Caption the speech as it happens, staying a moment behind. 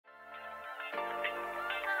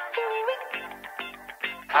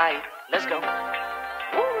Hi, let's go. Woo! Alright,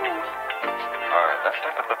 let's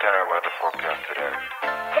take a look at our weather forecast today.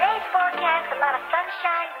 Today's forecast, a lot of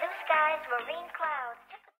sunshine, blue skies, marine clouds.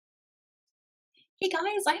 Hey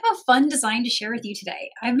guys, I have a fun design to share with you today.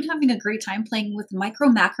 I've been having a great time playing with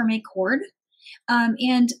micro-macramé cord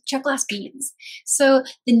and Czech glass beads. So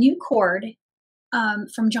the new cord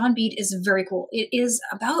from John Bead is very cool. It is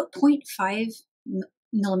about 0.5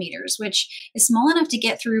 millimeters, which is small enough to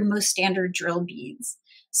get through most standard drill beads.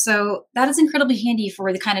 So that is incredibly handy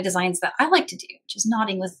for the kind of designs that I like to do, which is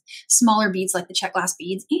knotting with smaller beads like the Czech glass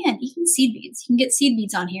beads and even seed beads. You can get seed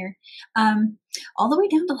beads on here, all the way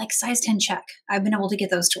down to like size 10 Czech. I've been able to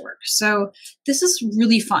get those to work. So this is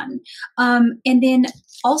really fun. And then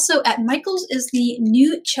also at Michael's is the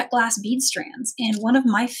new Czech glass bead strands. And one of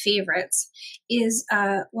my favorites is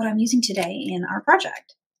what I'm using today in our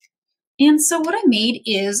project. And so what I made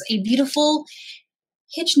is a beautiful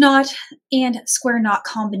hitch knot and square knot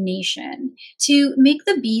combination to make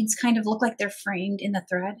the beads kind of look like they're framed in the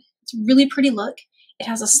thread. It's a really pretty look. It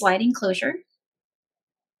has a sliding closure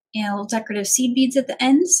and little decorative seed beads at the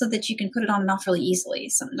end so that you can put it on and off really easily.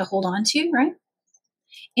 Something to hold on to, right?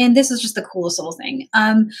 And this is just the coolest little thing.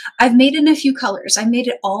 I've made it in a few colors. I made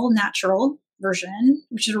it all natural version,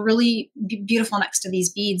 which is really beautiful next to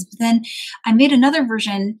these beads. But then I made another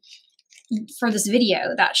version for this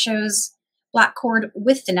video that shows black cord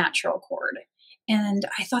with the natural cord. And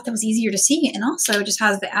I thought that was easier to see, and also just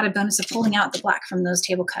has the added bonus of pulling out the black from those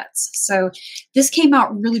table cuts. So this came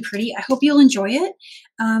out really pretty. I hope you'll enjoy it.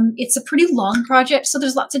 It's a pretty long project, so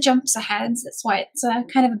there's lots of jumps ahead. That's why it's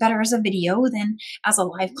kind of better as a video than as a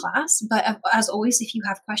live class. But as always, if you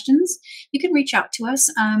have questions, you can reach out to us.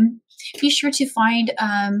 Be sure to find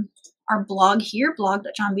our blog here,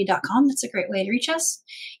 blog.johnbead.com. That's a great way to reach us,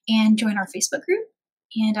 and join our Facebook group.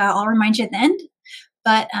 And I'll remind you at the end,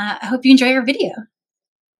 but I hope you enjoy our video.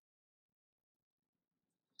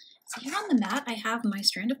 So here on the mat, I have my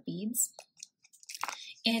strand of beads,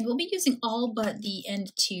 and we'll be using all but the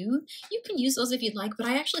end two. You can use those if you'd like, but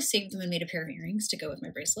I actually saved them and made a pair of earrings to go with my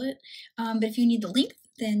bracelet. But if you need the length,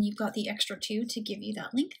 then you've got the extra two to give you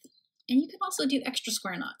that length. And you can also do extra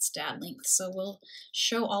square knots to add length. So we'll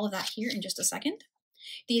show all of that here in just a second.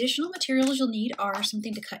 The additional materials you'll need are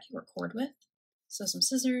something to cut your cord with. So some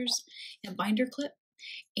scissors, a binder clip,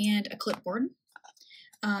 and a clipboard.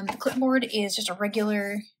 The clipboard is just a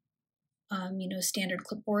regular, standard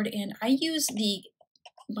clipboard, and I use the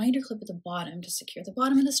binder clip at the bottom to secure the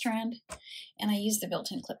bottom of the strand, and I use the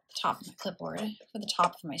built-in clip at the top of my clipboard for the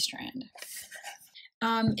top of my strand.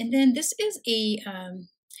 And then this is a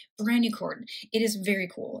brand new cord. It is very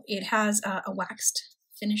cool. It has a waxed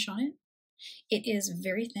finish on it. It is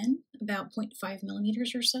very thin, about 0.5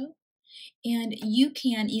 millimeters or so. And you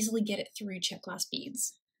can easily get it through Czech glass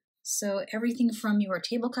beads. So everything from your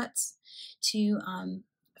table cuts to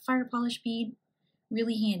fire polish bead,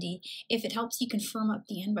 really handy. If it helps, you can firm up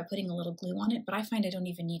the end by putting a little glue on it, but I find I don't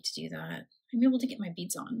even need to do that. I'm able to get my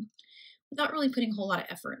beads on without really putting a whole lot of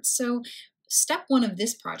effort. So step one of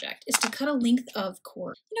this project is to cut a length of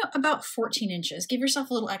cord, about 14 inches. Give yourself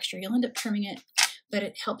a little extra. You'll end up trimming it, but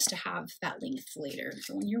it helps to have that length later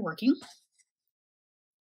for when you're working.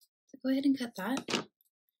 Go ahead and cut that.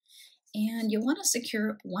 And you'll want to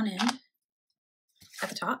secure one end at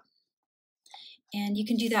the top. And you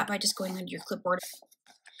can do that by just going under your clipboard.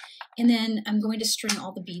 And then I'm going to string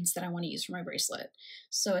all the beads that I want to use for my bracelet.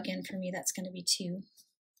 So again, for me, that's going to be 2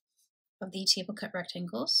 of the table cut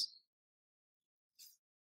rectangles.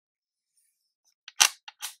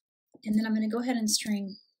 And then I'm going to go ahead and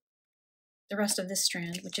string the rest of this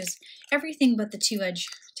strand, which is everything but the 2 edge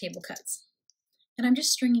table cuts. And I'm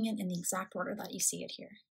just stringing it in the exact order that you see it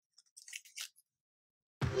here.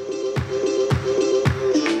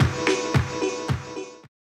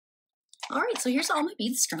 All right, so here's all my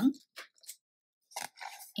beads strung.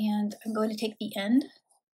 And I'm going to take the end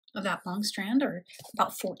of that long strand, or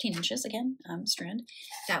about 14 inches again, strand,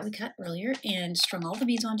 that we cut earlier, and strung all the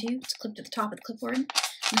beads onto. It's clipped at the top of the clipboard.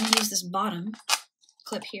 I'm going to use this bottom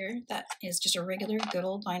clip here that is just a regular good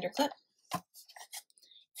old binder clip.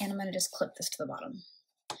 And I'm going to just clip this to the bottom.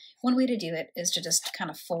 One way to do it is to just kind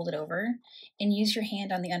of fold it over and use your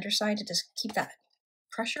hand on the underside to just keep that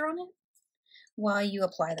pressure on it while you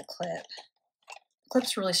apply the clip. The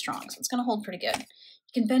clip's really strong, so it's going to hold pretty good.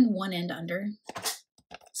 You can bend one end under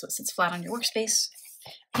so it sits flat on your workspace.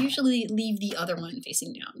 I usually leave the other one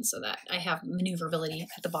facing down so that I have maneuverability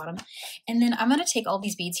at the bottom. And then I'm going to take all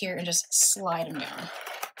these beads here and just slide them down.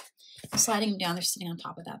 I'm sliding them down, they're sitting on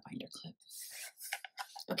top of that binder clip.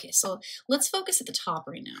 Okay, so let's focus at the top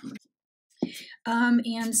right now.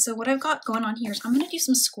 And so what I've got going on here is I'm going to do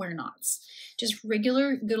some square knots, just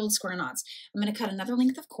regular good old square knots. I'm going to cut another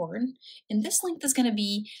length of cord, and this length is going to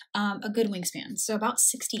be a good wingspan, so about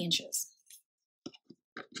 60 inches.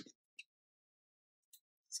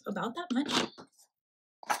 So about that much.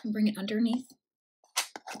 And bring it underneath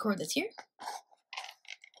the cord that's here.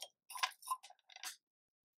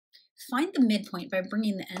 Find the midpoint by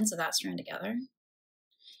bringing the ends of that strand together,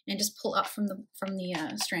 and just pull up from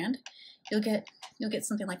the strand. You'll get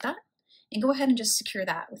something like that, and go ahead and just secure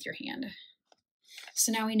that with your hand.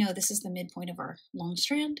 So now we know this is the midpoint of our long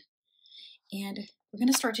strand, and we're going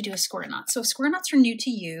to start to do a square knot. So if square knots are new to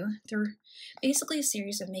you, they're basically a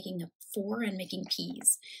series of making a 4 and making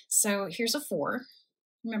P's. So here's a 4.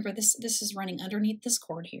 Remember, this is running underneath this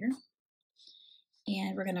cord here,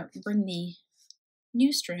 and we're going to bring the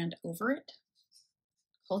new strand over it,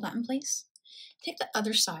 hold that in place, take the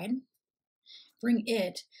other side, bring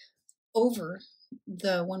it over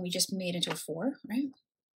the one we just made into a 4, right?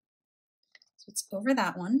 So it's over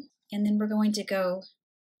that one, and then we're going to go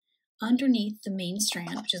underneath the main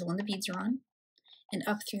strand, which is the one the beads are on, and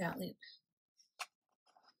up through that loop,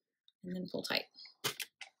 and then pull tight.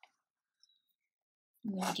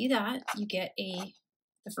 And when you do that, you get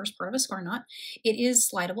the first part of a square knot. It is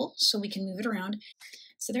slidable, so we can move it around.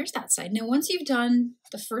 So there's that side. Now, once you've done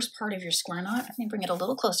the first part of your square knot, let me bring it a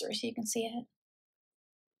little closer so you can see it.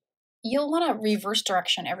 You'll want to reverse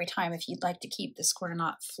direction every time if you'd like to keep the square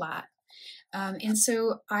knot flat. And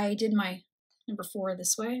so I did my number 4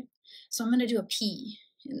 this way. So I'm going to do a P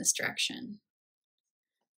in this direction,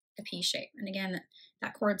 a P shape. And again,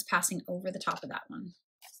 that cord's passing over the top of that one.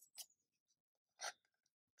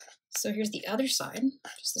 So here's the other side,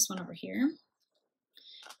 just this one over here.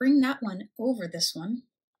 Bring that one over this one,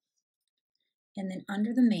 and then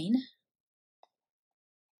under the main.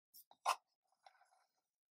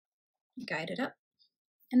 Guide it up,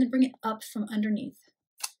 and then bring it up from underneath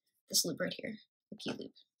this loop right here, the P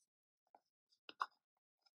loop.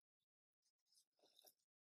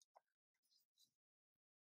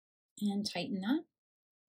 And tighten that.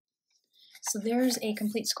 So there's a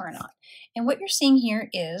complete square knot. And what you're seeing here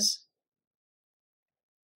is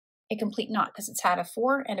a complete knot because it's had a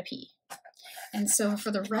 4 and a P. And so for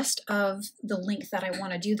the rest of the length that I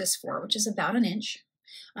want to do this for, which is about an inch,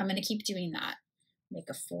 I'm going to keep doing that. Make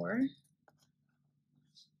a 4.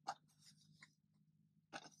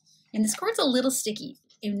 And this cord's a little sticky,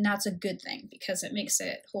 and that's a good thing because it makes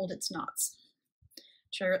it hold its knots,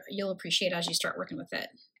 which you'll appreciate as you start working with it.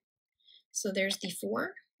 So there's the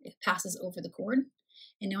 4. It passes over the cord.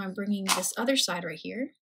 And now I'm bringing this other side right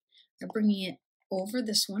here. I'm bringing it over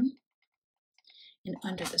this one and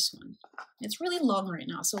under this one. It's really long right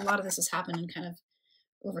now, so a lot of this is happening kind of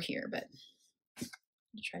over here, but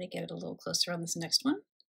I'll try to get it a little closer on this next one.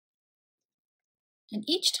 And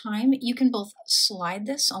each time you can both slide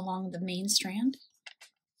this along the main strand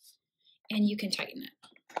and you can tighten it.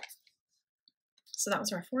 So that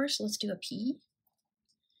was our 4, so let's do a P.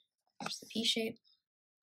 There's the P shape.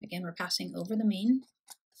 Again, we're passing over the main,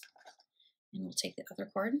 and we'll take the other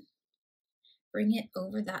cord, bring it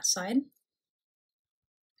over that side,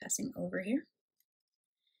 passing over here,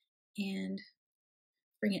 and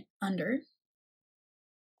bring it under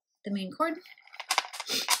the main cord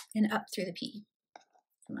and up through the P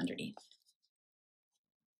from underneath.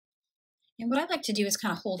 And what I like to do is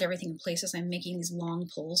kind of hold everything in place as I'm making these long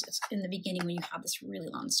pulls. It's in the beginning when you have this really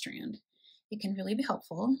long strand. It can really be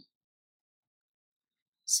helpful.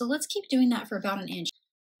 So let's keep doing that for about an inch.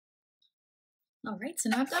 All right, so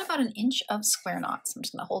now I've got about an inch of square knots. I'm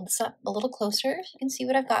just going to hold this up a little closer so you can see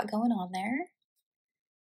what I've got going on there.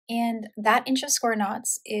 And that inch of square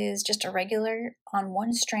knots is just a regular on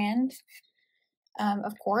one strand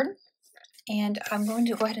of cord. And I'm going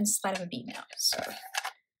to go ahead and slide up a bead now. So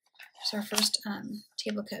there's our first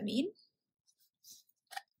table cut bead.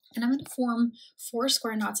 And I'm going to form 4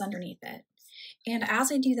 square knots underneath it. And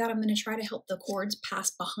as I do that, I'm going to try to help the cords pass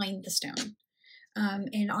behind the stone.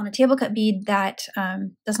 And on a table cut bead, that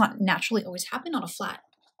does not naturally always happen on a flat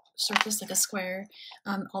surface like a square,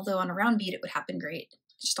 although on a round bead it would happen great.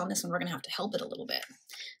 Just on this one, we're going to have to help it a little bit.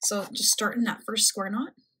 So just start in that first square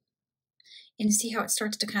knot and see how it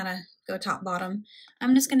starts to kind of go top bottom.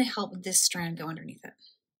 I'm just going to help this strand go underneath it.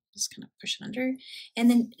 Just kind of push it under. And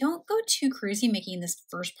then don't go too crazy making this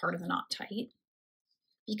first part of the knot tight,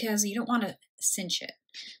 because you don't want to cinch it.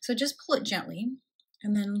 So just pull it gently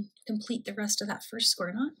and then complete the rest of that first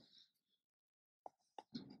square knot.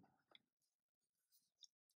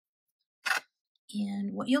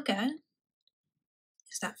 And what you'll get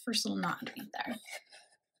is that first little knot underneath there.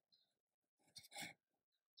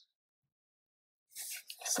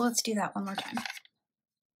 So let's do that one more time.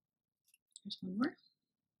 There's one more.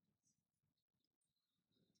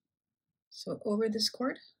 So over this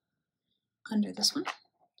cord, under this one,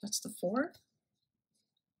 that's the 4.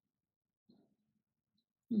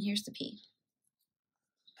 And here's the P.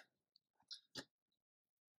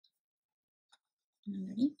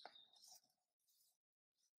 Underneath.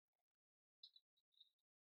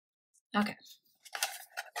 Okay.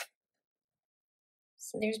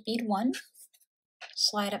 So there's bead 1.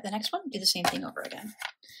 Slide up the next one, do the same thing over again.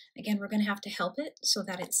 Again, we're going to have to help it so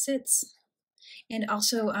that it sits. And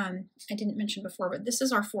also, I didn't mention before, but this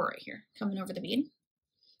is our 4 right here, coming over the bead.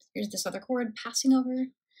 Here's this other cord passing over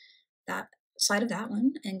that side of that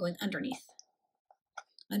one and going underneath.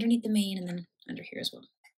 Underneath the main and then under here as well.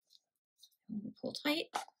 And we pull tight.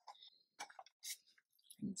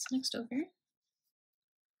 Bring this next over.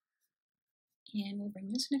 And we'll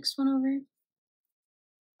bring this next one over.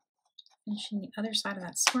 Finishing the other side of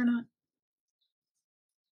that square knot.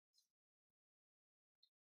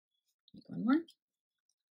 Make one more.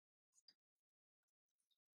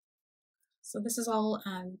 So this is all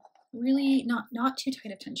really not too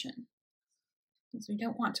tight of tension, because we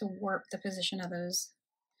don't want to warp the position of those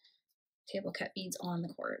table cut beads on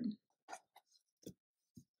the cord.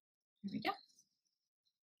 There we go.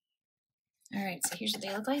 All right, so here's what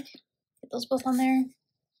they look like. Get those both on there.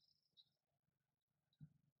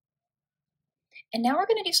 And now we're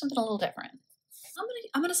going to do something a little different.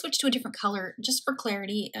 I'm gonna switch to a different color just for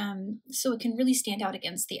clarity, so it can really stand out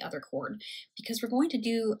against the other cord, because we're going to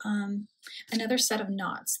do another set of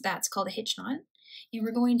knots that's called a hitch knot, and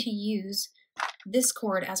we're going to use this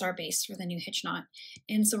cord as our base for the new hitch knot.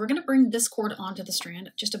 And so we're going to bring this cord onto the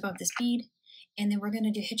strand just above this bead, and then we're going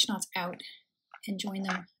to do hitch knots out and join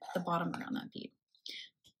them at the bottom around that bead.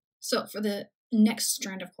 So for the next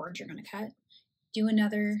strand of cord you're going to cut, do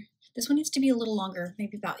another. This one needs to be a little longer,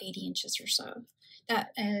 maybe about 80 inches or so.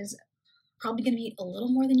 That is probably going to be a little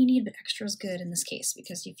more than you need, but extra is good in this case,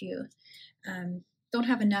 because if you don't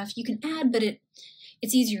have enough, you can add, but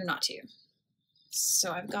it's easier not to.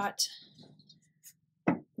 So I've got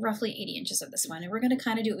roughly 80 inches of this one, and we're going to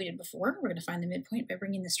kind of do what we did before. We're going to find the midpoint by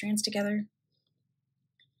bringing the strands together.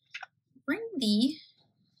 Bring the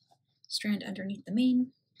strand underneath the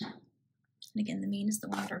main. And again, the main is the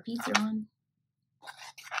one that our beads are on.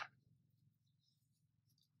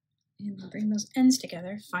 And then bring those ends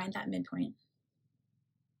together, find that midpoint,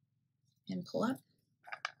 and pull up.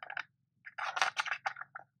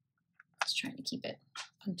 Just trying to keep it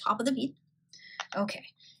on top of the bead. Okay,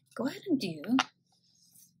 go ahead and do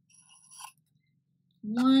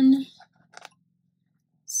one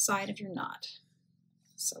side of your knot.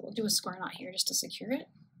 So we'll do a square knot here just to secure it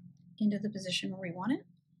into the position where we want it.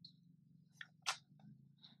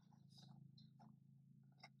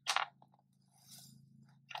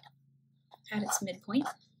 At its midpoint.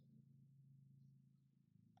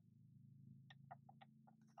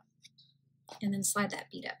 And then slide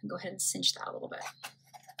that bead up and go ahead and cinch that a little bit.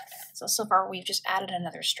 So far we've just added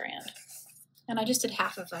another strand. And I just did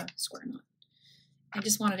half of a square knot. I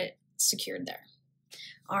just wanted it secured there.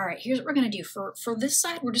 All right, here's what we're gonna do. For this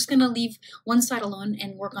side, we're just gonna leave one side alone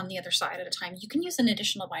and work on the other side at a time. You can use an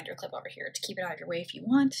additional binder clip over here to keep it out of your way if you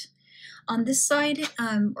want. On this side,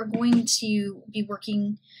 we're going to be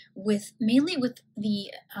working mainly with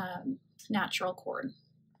the natural cord,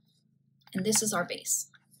 and this is our base.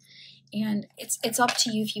 And it's up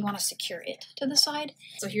to you if you want to secure it to the side.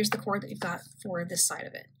 So here's the cord that we've got for this side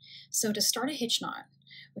of it. So to start a hitch knot,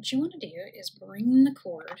 what you want to do is bring the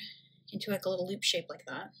cord into like a little loop shape like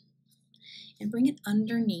that, and bring it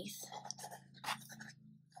underneath.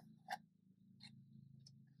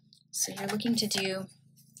 So you're looking to do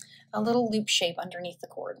a little loop shape underneath the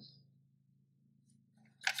cord.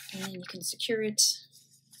 And then you can secure it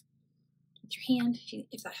with your hand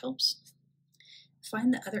if that helps.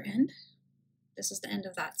 Find the other end. This is the end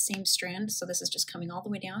of that same strand, so this is just coming all the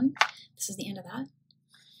way down. This is the end of that.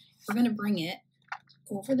 We're going to bring it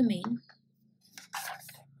over the main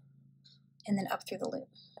and then up through the loop.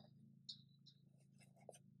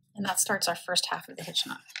 And that starts our first half of the hitch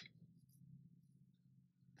knot.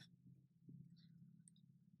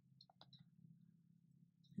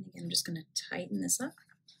 And again, I'm just going to tighten this up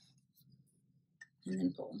and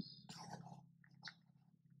then pull.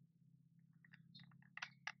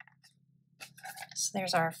 So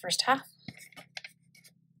there's our first half.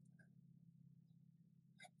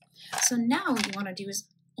 So now what you want to do is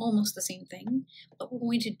almost the same thing, but we're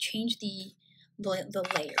going to change the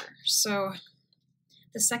layer. So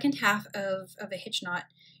the second half of a hitch knot,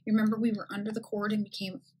 remember we were under the cord and we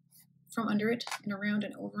came from under it and around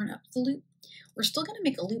and over and up the loop. We're still going to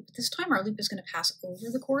make a loop. This time our loop is going to pass over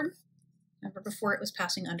the cord. Remember before it was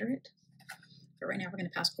passing under it? But right now we're going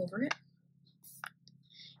to pass over it.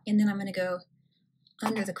 And then I'm going to go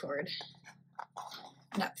under the cord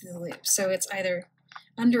and up through the loop. So it's either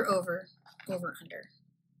under, over, over, under.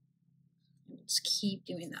 And we'll just keep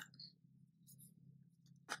doing that.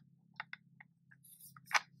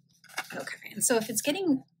 Okay, and so if it's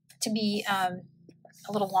getting to be a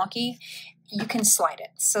little wonky, you can slide it.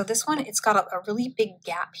 So this one, it's got a really big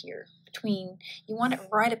gap here between, you want it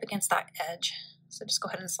right up against that edge. So just go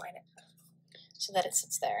ahead and slide it so that it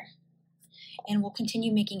sits there. And we'll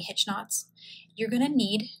continue making hitch knots. You're gonna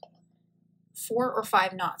need 4 or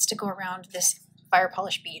 5 knots to go around this fire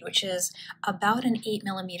polish bead, which is about an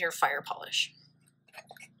 8mm fire polish.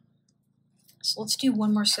 So let's do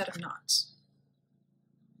one more set of knots.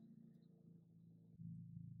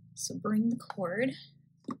 So bring the cord.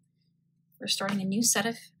 We're starting a new set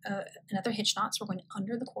of another hitch knot. So we're going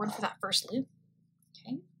under the cord for that first loop.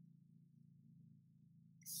 Okay.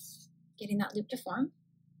 Getting that loop to form.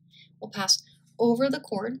 We'll pass over the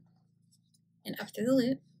cord and up through the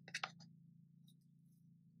loop.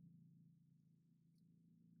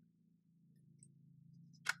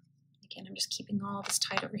 Again, I'm just keeping all this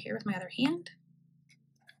tied over here with my other hand.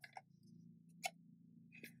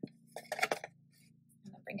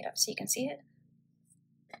 Bring it up so you can see it.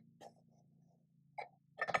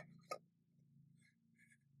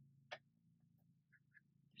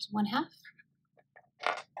 There's 1/2.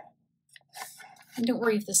 And don't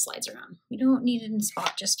worry if this slides around. We don't need it in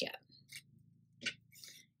spot just yet.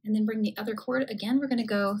 And then bring the other cord. Again, we're going to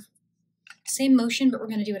go same motion, but we're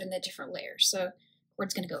going to do it in a different layer. So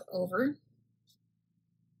cord's going to go over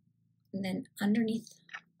and then underneath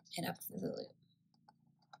and up through the loop.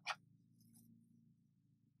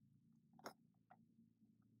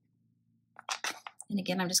 And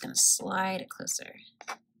again, I'm just going to slide it closer.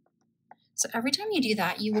 So every time you do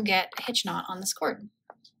that, you will get a hitch knot on this cord.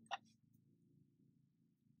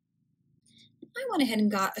 I went ahead and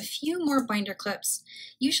got a few more binder clips.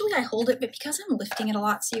 Usually I hold it, but because I'm lifting it a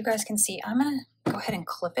lot so you guys can see, I'm going to go ahead and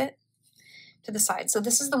clip it to the side. So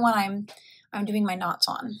this is the one I'm doing my knots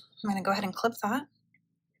on. I'm going to go ahead and clip that.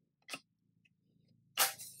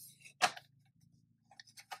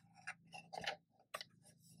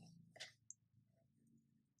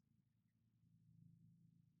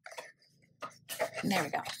 And there we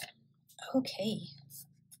go. Okay.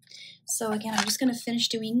 So again, I'm just going to finish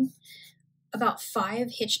doing about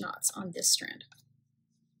 5 hitch knots on this strand.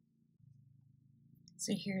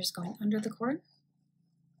 So here's going under the cord.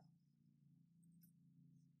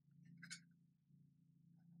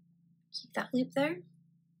 Keep that loop there.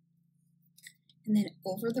 And then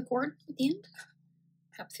over the cord at the end,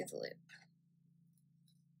 up through the loop.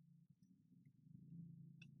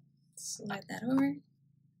 Slide that over.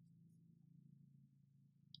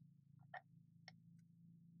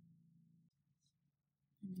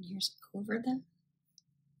 And then here's over them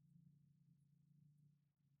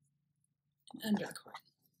and under the cord.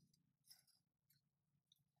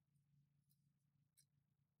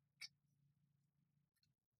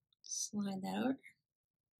 Slide that over.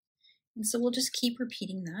 And so we'll just keep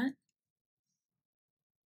repeating that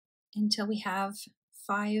until we have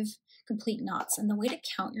 5 complete knots. And the way to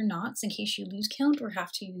count your knots, in case you lose count or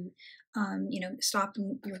have to stop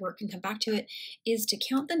your work and come back to it, is to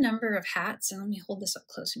count the number of hats. And let me hold this up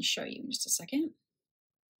close and show you in just a second.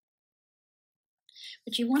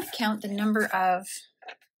 But you want to count the number of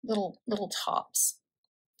little tops.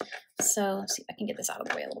 So let's see if I can get this out of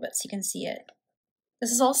the way a little bit so you can see it.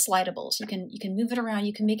 This is all slidable, so you can move it around.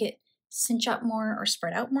 You can make it cinch up more or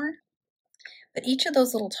spread out more. But each of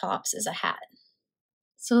those little tops is a hat.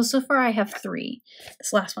 So far I have 3.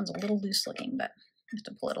 This last one's a little loose looking, but I have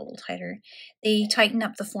to pull it a little tighter. They tighten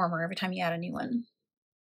up the former every time you add a new one.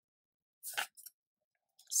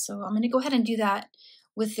 So I'm going to go ahead and do that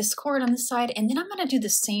with this cord on this side, and then I'm going to do the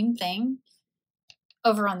same thing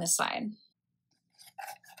over on this side.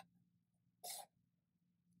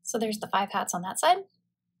 So there's the 5 hats on that side.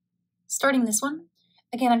 Starting this one,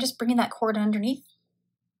 again, I'm just bringing that cord underneath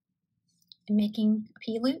and making a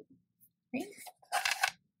P loop, right?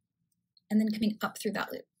 And then coming up through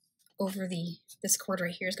that loop over this cord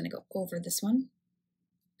right here is going to go over this one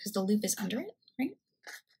because the loop is under it, right?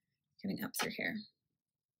 Coming up through here.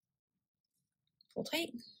 Pull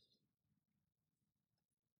tight.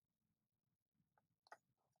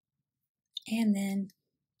 And then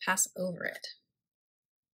pass over it.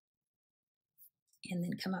 And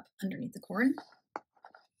then come up underneath the cord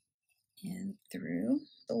and through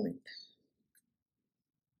the loop.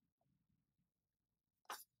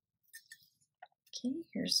 Okay,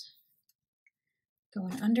 here's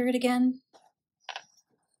going under it again.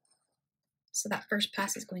 So that first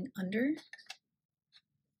pass is going under,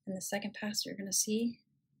 and the second pass you're going to see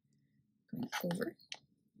going over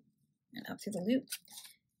and up through the loop,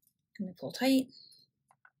 and we pull tight.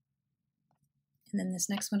 And then this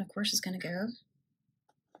next one, of course, is going to go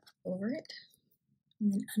over it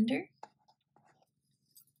and then under.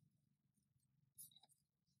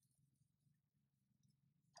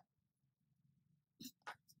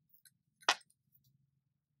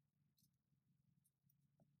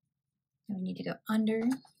 And we need to go under.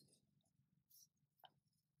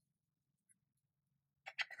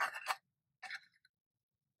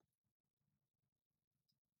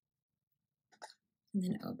 And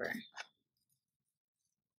then over.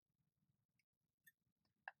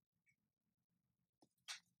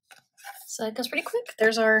 So that goes pretty quick.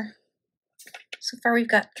 There's our, so far we've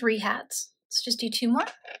got 3 hats. Let's just do 2 more.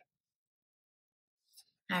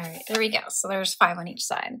 All right, there we go. So there's 5 on each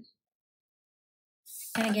side.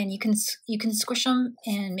 And again, you can squish them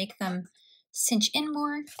and make them cinch in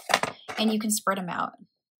more, and you can spread them out.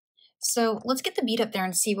 So let's get the bead up there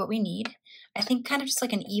and see what we need. I think kind of just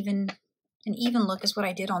like an even look is what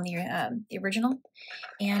I did on the original.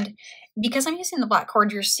 And because I'm using the black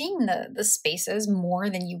cord, you're seeing the spaces more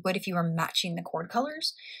than you would if you were matching the cord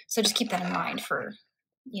colors. So just keep that in mind for,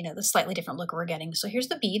 you know, the slightly different look we're getting. So here's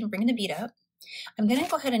the bead. I'm bringing the bead up. I'm going to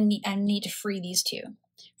go ahead and need to free these 2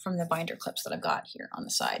 from the binder clips that I've got here on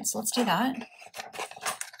the side. So let's do that.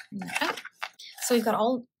 So we've got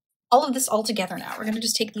all of this all together now. We're going to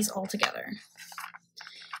just take these all together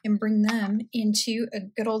and bring them into a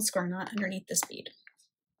good old square knot underneath this bead.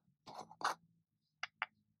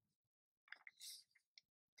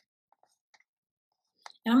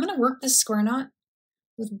 And I'm going to work this square knot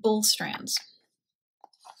with both strands.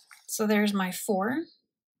 So there's my 4.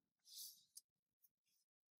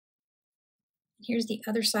 Here's the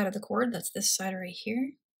other side of the cord. That's this side right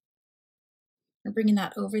here. We're bringing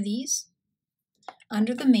that over these,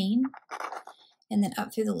 under the main, and then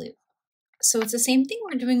up through the loop. So it's the same thing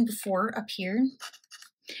we were doing before up here,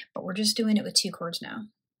 but we're just doing it with 2 cords now.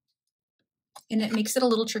 And it makes it a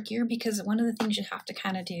little trickier because one of the things you have to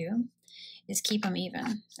kind of do is keep them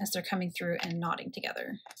even as they're coming through and knotting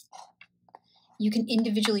together. You can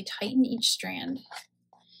individually tighten each strand.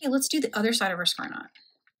 Okay, let's do the other side of our square knot.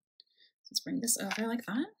 Let's bring this over like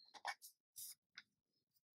that.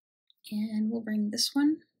 And we'll bring this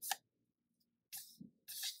one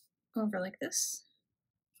over like this.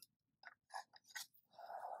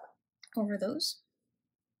 Over those.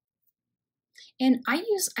 And I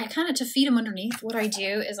kind of, to feed them underneath, what I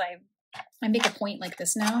do is I make a point like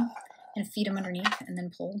this now and feed them underneath and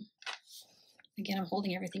then pull. Again, I'm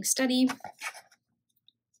holding everything steady.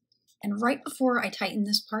 And right before I tighten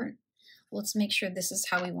this part, let's make sure this is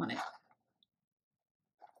how we want it.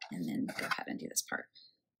 And then go ahead and do this part.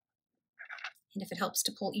 And if it helps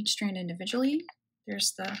to pull each strand individually,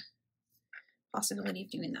 there's the possibility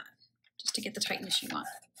of doing that, just to get the tightness you want.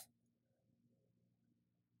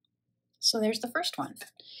 So there's the first one.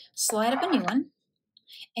 Slide up a new one.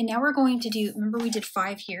 And now we're going to do, remember we did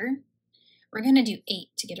 5 here? We're going to do 8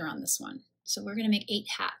 to get around this one. So we're going to make 8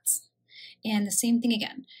 hats. And the same thing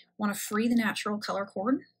again. Want to free the natural color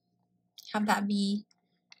cord. Have that be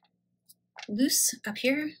loose up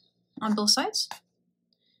here on both sides.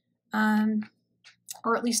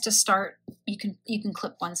 Or at least to start, you can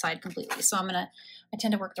clip one side completely. So I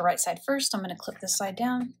tend to work the right side first. I'm going to clip this side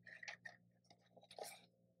down.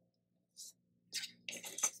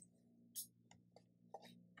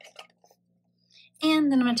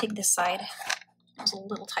 And then I'm going to take this side. It was a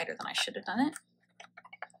little tighter than I should have done it.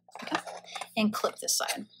 Okay. And clip this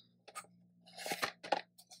side.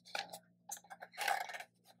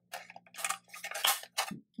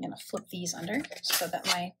 I'm going to flip these under so that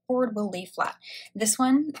my cord will lay flat. This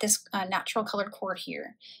one, this natural colored cord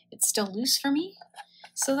here, it's still loose for me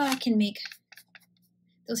so that I can make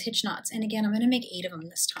those hitch knots. And again, I'm going to make 8 of them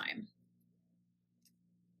this time.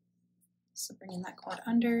 So bringing that cord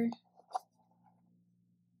under,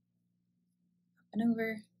 up and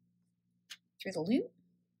over, through the loop,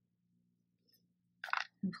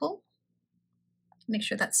 and pull. Make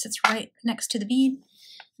sure that sits right next to the bead.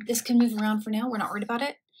 This can move around for now. We're not worried about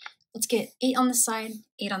it. Let's get 8 on this side,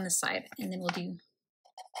 8 on this side, and then we'll do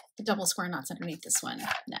the double square knots underneath this one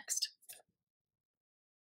next.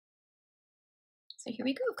 So here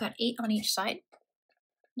we go. We've got 8 on each side.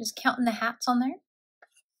 Just counting the hats on there.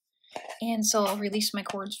 And so I'll release my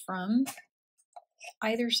cords from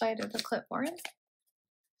either side of the clipboard.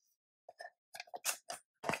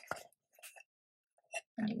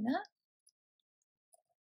 And do that.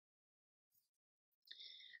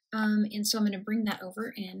 And so I'm going to bring that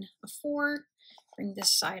over in a 4, bring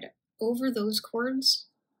this side over those cords,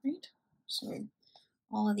 right? So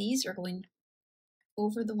all of these are going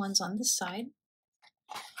over the ones on this side.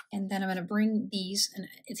 And then I'm going to bring these, and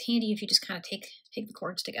it's handy if you just kind of take the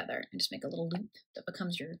cords together and just make a little loop that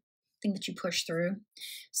becomes your thing that you push through.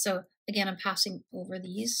 So again, I'm passing over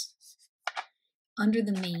these under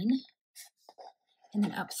the main and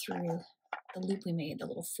then up through the loop we made, the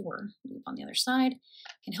little 4 loop on the other side.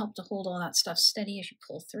 Can help to hold all that stuff steady as you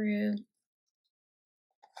pull through.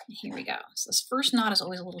 And here we go. So this first knot is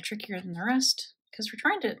always a little trickier than the rest because we're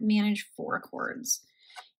trying to manage 4 cords.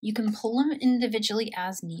 You can pull them individually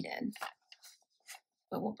as needed,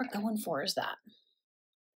 but what we're going for is that.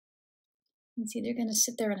 You can see they're going to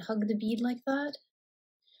sit there and hug the bead like that,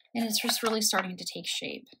 and it's just really starting to take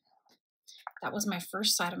shape. That was my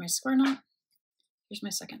first side of my square knot. Here's my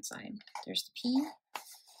second side. There's the P.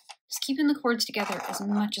 Just keeping the cords together as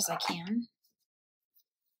much as I can.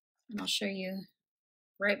 And I'll show you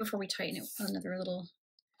right before we tighten it another little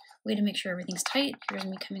way to make sure everything's tight. Here's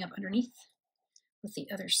me coming up underneath with the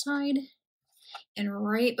other side. And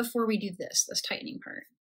right before we do this tightening part,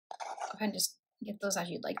 go ahead and just get those as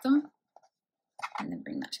you'd like them, and then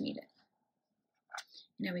bring that to meet it.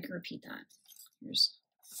 And now we can repeat that. Here's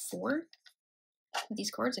 4 with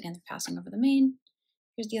these cords. Again, they're passing over the main.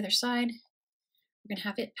 Here's the other side. We're gonna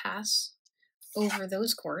have it pass over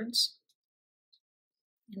those cords.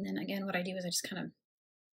 And then again, what I do is I just kind of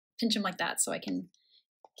pinch them like that so I can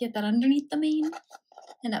get that underneath the main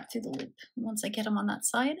and up through the loop. And once I get them on that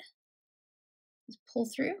side, just pull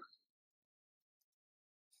through.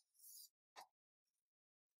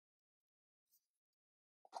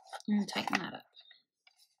 And tighten that up.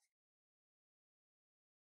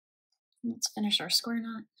 Let's finish our square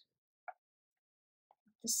knot.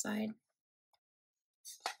 This side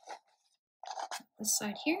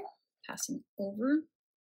here, passing over,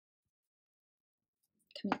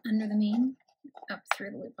 coming under the main, up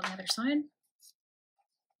through the loop on the other side.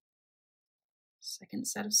 Second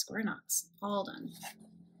set of square knots, all done.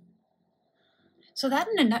 So that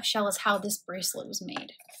in a nutshell is how this bracelet was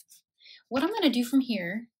made. What I'm going to do from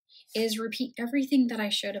here is repeat everything that I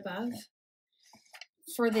showed above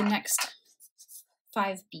for the next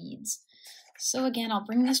 5 beads. So again, I'll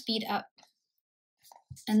bring this bead up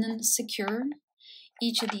and then secure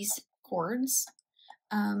each of these cords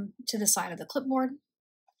to the side of the clipboard,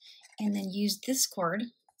 and then use this cord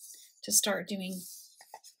to start doing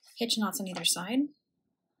hitch knots on either side.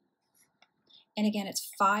 And again,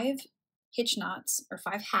 it's 5 hitch knots, or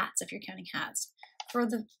 5 hats if you're counting hats, for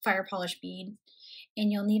the fire polish bead,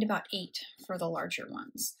 and you'll need about 8 for the larger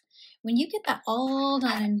ones. When you get that all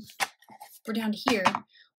done and we're down to here,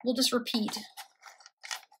 we'll just repeat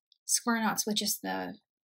square knots with just the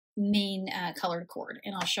main colored cord,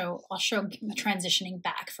 and I'll show transitioning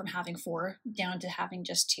back from having 4 down to having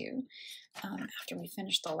just 2 after we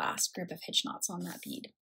finish the last group of hitch knots on that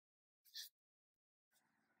bead.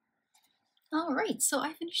 All right, so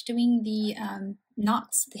I finished doing the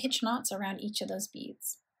knots, the hitch knots around each of those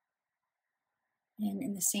beads. And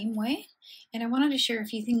in the same way, and I wanted to share a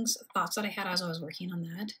few thoughts that I had as I was working on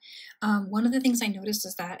that. One of the things I noticed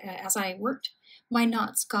is that as I worked, my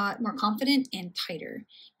knots got more confident and tighter.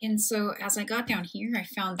 And so as I got down here, I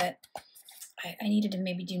found that I needed to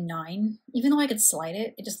maybe do 9. Even though I could slide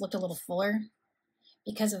it, it just looked a little fuller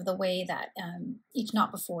because of the way that each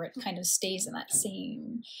knot before it kind of stays in that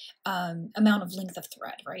same amount of length of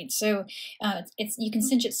thread, right? So you can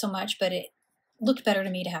cinch it so much, but it looked better to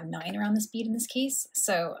me to have 9 around this bead in this case.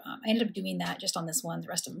 So I ended up doing that just on this one. The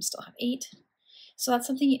rest of them still have 8. So that's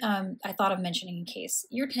something I thought of mentioning in case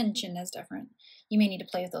your tension is different. You may need to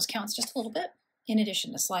play with those counts just a little bit in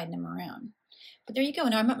addition to sliding them around. But there you go.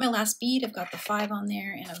 Now I'm at my last bead. I've got the 5 on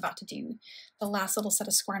there, and I'm about to do the last little set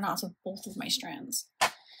of square knots with both of my strands.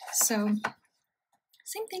 So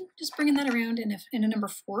same thing, just bringing that around in a number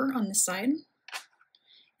 4 on this side,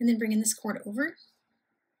 and then bringing this cord over,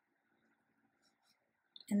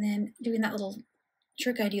 and then doing that little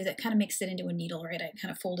trick I do that kind of makes it into a needle, right? I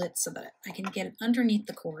kind of fold it so that I can get it underneath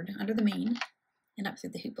the cord, under the main, and up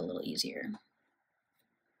through the hoop a little easier.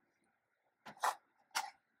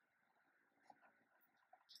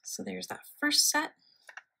 So there's that first set.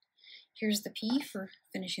 Here's the P for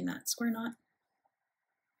finishing that square knot.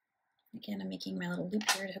 Again, I'm making my little loop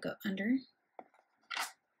here to go under.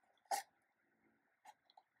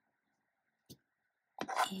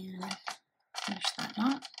 And finish that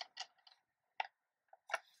knot.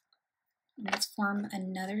 And let's form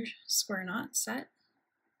another square knot set.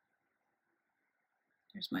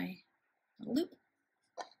 There's my little loop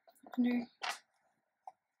under.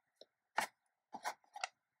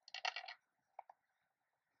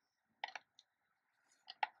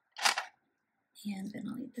 And then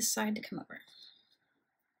I'll need this side to come over.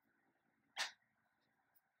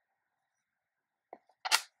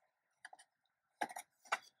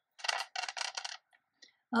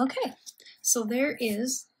 Okay, so there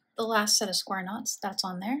is the last set of square knots that's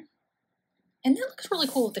on there. And that looks really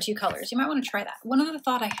cool with the two colors. You might want to try that. One other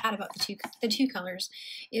thought I had about the two colors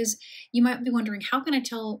is you might be wondering, how can I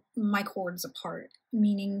tell my cords apart?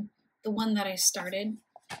 Meaning the one that I started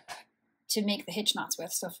to make the hitch knots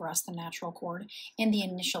with, so for us the natural cord, and the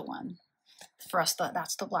initial one. For us,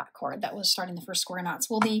 that's the black cord that was starting the first square knots.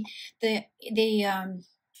 Well, the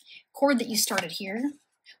cord that you started here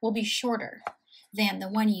will be shorter than the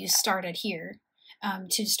one you started here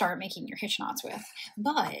to start making your hitch knots with.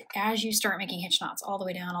 But as you start making hitch knots all the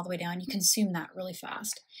way down, you consume that really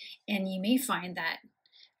fast. And you may find that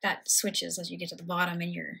that switches as you get to the bottom,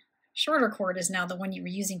 and your shorter cord is now the one you were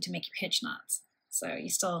using to make your hitch knots. So you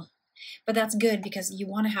still, but that's good because you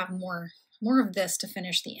want to have more of this to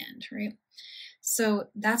finish the end, right? So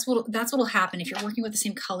that's what'll happen if you're working with the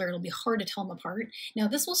same color. It'll be hard to tell them apart. Now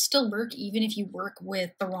this will still work even if you work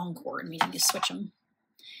with the wrong cord, meaning you switch them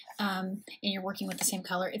and you're working with the same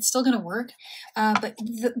color. It's still going to work, but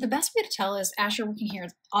the best way to tell is as you're working here,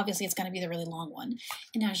 obviously it's going to be the really long one,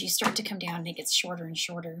 and as you start to come down, it gets shorter and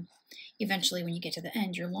shorter. Eventually, when you get to the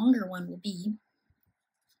end, your longer one will be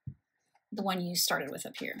the one you started with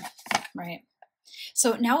up here, right?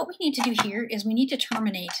 So now what we need to do here is we need to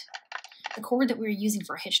terminate the cord that we were using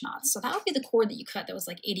for hitch knots. So that would be the cord that you cut that was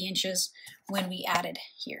like 80 inches when we added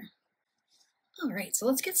here. All right, so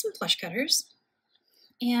let's get some flush cutters.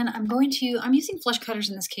 And I'm using flush cutters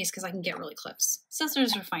in this case because I can get really close.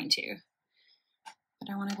 Scissors are fine too.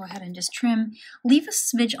 But I want to go ahead and just trim. Leave a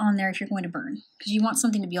smidge on there if you're going to burn, because you want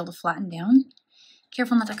something to be able to flatten down.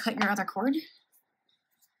 Careful not to cut your other cord.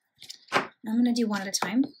 I'm going to do one at a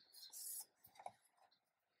time.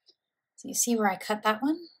 So you see where I cut that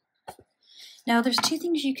one? Now there's two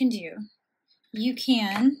things you can do. You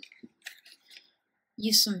can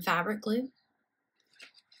use some fabric glue.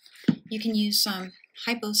 You can use some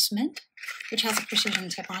hypo cement, which has a precision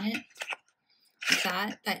tip on it,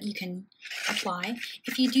 like that you can apply.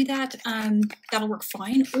 If you do that, that'll work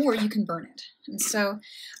fine, or you can burn it. And so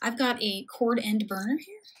I've got a cord end burner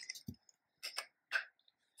here.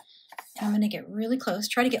 And I'm going to get really close.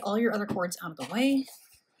 Try to get all your other cords out of the way.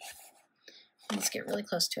 Let's get really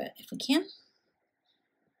close to it if we can.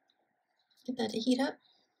 Get that to heat up.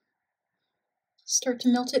 Start to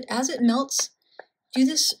melt it. As it melts, do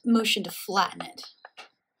this motion to flatten it.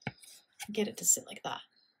 Get it to sit like that.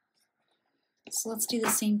 So let's do the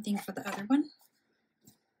same thing for the other one.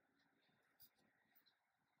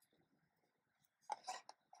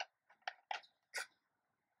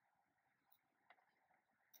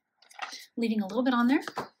 Leaving a little bit on there,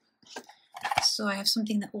 so I have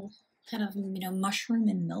something that will kind of, mushroom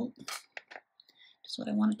and melt. That's what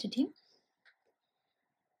I want it to do.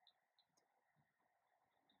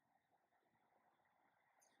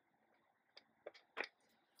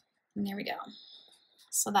 And there we go.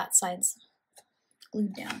 So that side's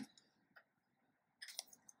glued down.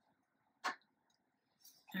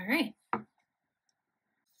 All right.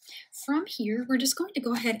 From here, we're just going to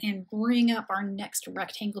go ahead and bring up our next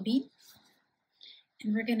rectangle bead.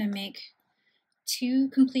 And we're going to make 2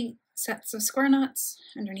 complete sets of square knots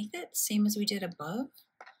underneath it, same as we did above.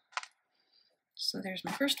 So there's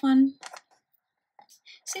my first one.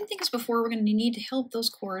 Same thing as before, we're going to need to help those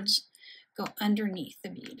cords go underneath the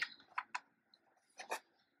bead.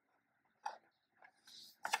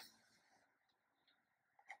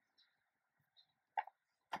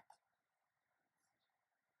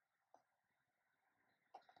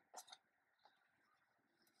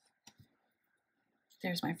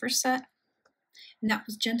 There's my first set. And that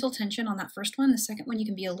was gentle tension on that first one. The second one you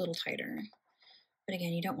can be a little tighter. But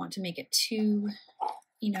again, you don't want to make it too,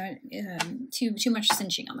 too much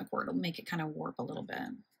cinching on the cord. It'll make it kind of warp a little bit.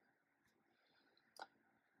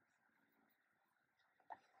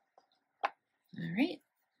 All right,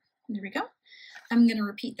 there we go. I'm going to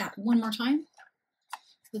repeat that one more time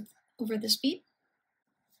over this bead.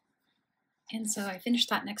 And so I finished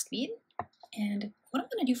that next bead. And what I'm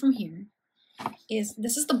going to do from here is,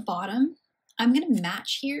 this is the bottom. I'm going to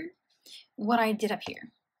match here what I did up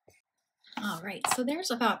here. All right, so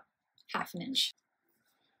there's about 1/2 inch.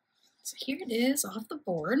 So here it is off the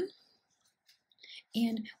board.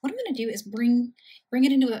 And what I'm going to do is bring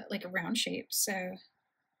it into a round shape. So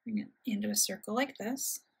bring it into a circle like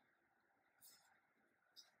this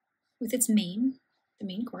with its the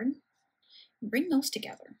main cord. Bring those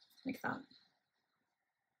together like that.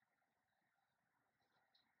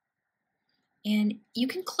 And you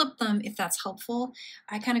can clip them if that's helpful.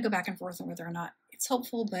 I kind of go back and forth on whether or not it's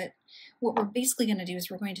helpful, but what we're basically going to do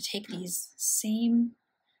is we're going to take these same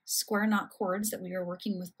square knot cords that we were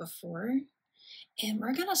working with before, and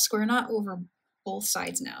we're going to square knot over both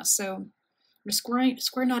sides now. So we're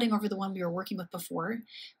square knotting over the one we were working with before,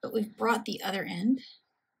 but we've brought the other end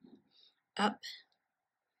up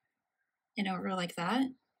and over like that,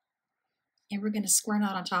 and we're going to square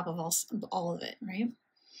knot on top of all of it, right?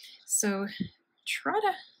 So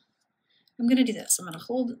I'm going to do this. I'm going to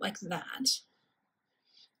hold it like that,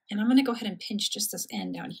 and I'm going to go ahead and pinch just this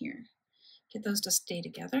end down here. Get those to stay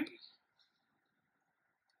together.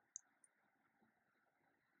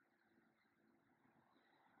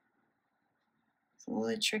 It's a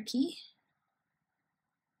little tricky.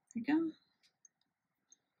 There we go.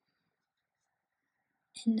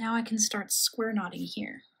 And now I can start square knotting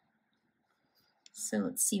here. So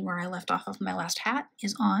let's see where I left off of my last hat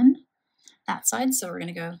is on that side. So we're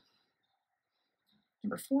going to go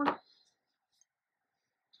number 4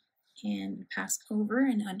 and pass over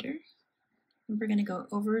and under. And we're going to go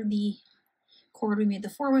over the cord we made the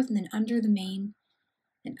 4 with, and then under the main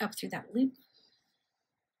and up through that loop.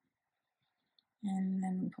 And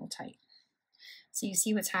then we pull tight. So you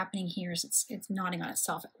see what's happening here is it's knotting on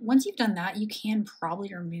itself. Once you've done that, you can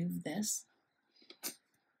probably remove this.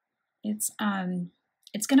 It's going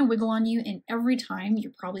to wiggle on you, and every time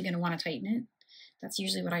you're probably going to want to tighten it. That's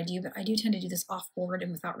usually what I do, but I do tend to do this off board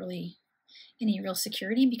and without really any real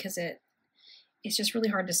security, because it's just really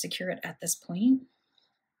hard to secure it at this point.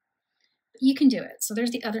 But you can do it. So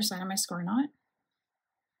there's the other side of my square knot.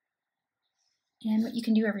 And what you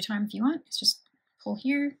can do every time if you want is just pull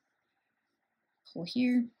here, pull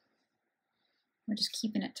here. We're just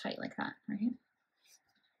keeping it tight like that, right?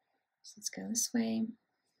 So let's go this way.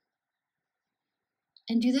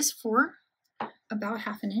 And do this for about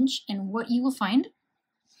 1/2 inch. And what you will find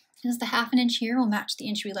is the 1/2 inch here will match the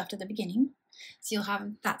inch we left at the beginning. So you'll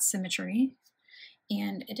have that symmetry.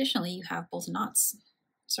 And additionally, you have both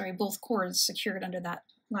cords secured under that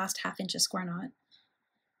last 1/2 inch of square knot.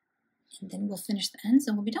 And then we'll finish the ends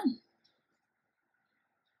and we'll be done.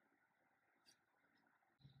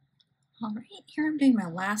 All right, here I'm doing my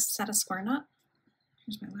last set of square knot.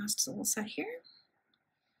 Here's my last little set here.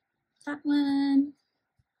 That one.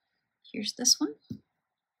 Here's this one.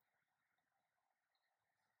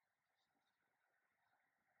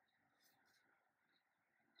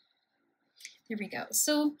 There we go.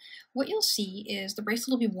 So what you'll see is the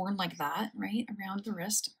bracelet will be worn like that, right, around the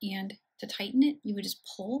wrist. And to tighten it, you would just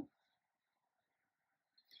pull.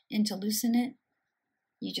 And to loosen it,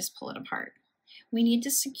 you just pull it apart. We need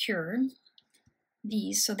to secure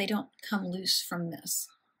these so they don't come loose from this.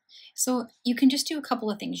 So you can just do a couple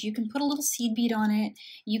of things. You can put a little seed bead on it.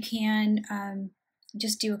 You can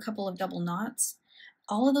just do a couple of double knots.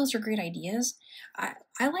 All of those are great ideas.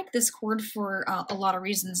 I like this cord for a lot of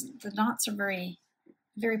reasons. The knots are very,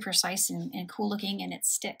 very precise and cool looking, and it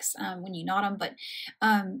sticks when you knot them. But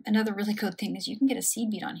another really good thing is you can get a seed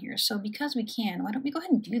bead on here. So because we can, why don't we go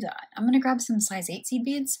ahead and do that? I'm going to grab some size 8 seed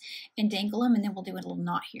beads and dangle them, and then we'll do a little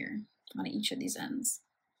knot here on each of these ends.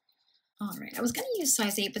 All right, I was going to use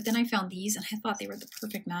size 8, but then I found these, and I thought they were the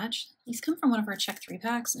perfect match. These come from one of our Czech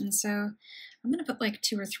 3-packs, and so I'm going to put like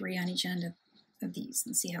 2 or 3 on each end of these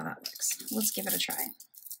and see how that looks. Let's give it a try.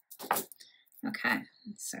 Okay,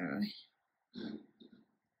 so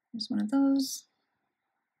here's one of those.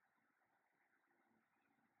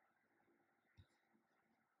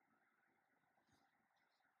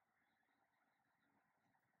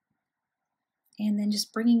 And then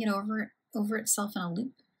just bringing it over itself in a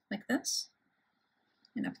loop like this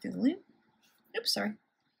and up through the loop. Oops, sorry.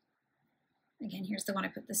 Again, here's the one I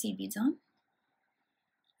put the seed beads on.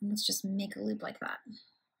 And let's just make a loop like that.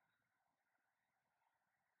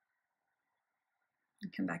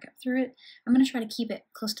 And come back up through it. I'm going to try to keep it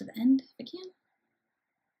close to the end if I can.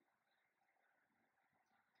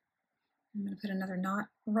 I'm going to put another knot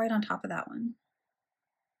right on top of that one.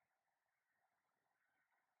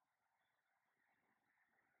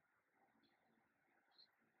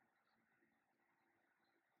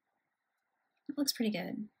 It looks pretty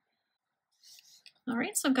good. All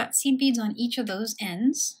right, so I've got seed beads on each of those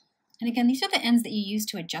ends. And again, these are the ends that you use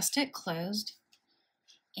to adjust it, closed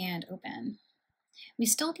and open. We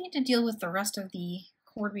still need to deal with the rest of the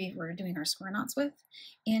cord we were doing our square knots with.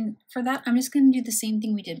 And for that, I'm just going to do the same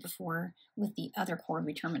thing we did before with the other cord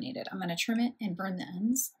we terminated. I'm going to trim it and burn the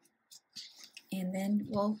ends. And then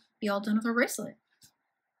we'll be all done with our bracelet.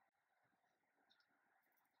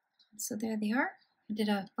 So there they are. I did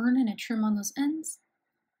a burn and a trim on those ends.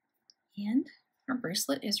 And our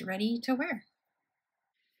bracelet is ready to wear.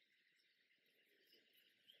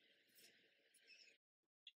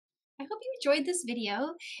 I hope you enjoyed this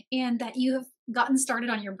video and that you have gotten started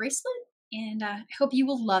on your bracelet, and I hope you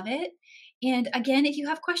will love it. And again, if you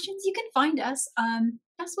have questions, you can find us.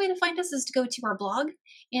 Best way to find us is to go to our blog,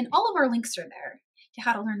 and all of our links are there to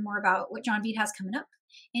how to learn more about what John Veed has coming up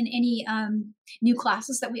and any new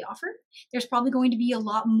classes that we offer. There's probably going to be a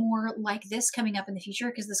lot more like this coming up in the future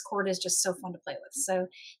because this cord is just so fun to play with. So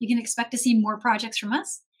you can expect to see more projects from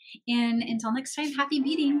us. And until next time, happy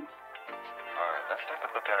beading. Alright, let's take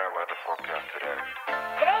a look at our weather forecast today.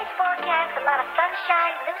 Today's forecast, a lot of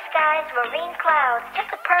sunshine, blue skies, marine clouds.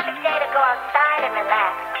 Just a perfect day to go outside and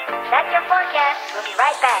relax. That's your forecast. We'll be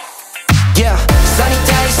right back. Yeah, sunny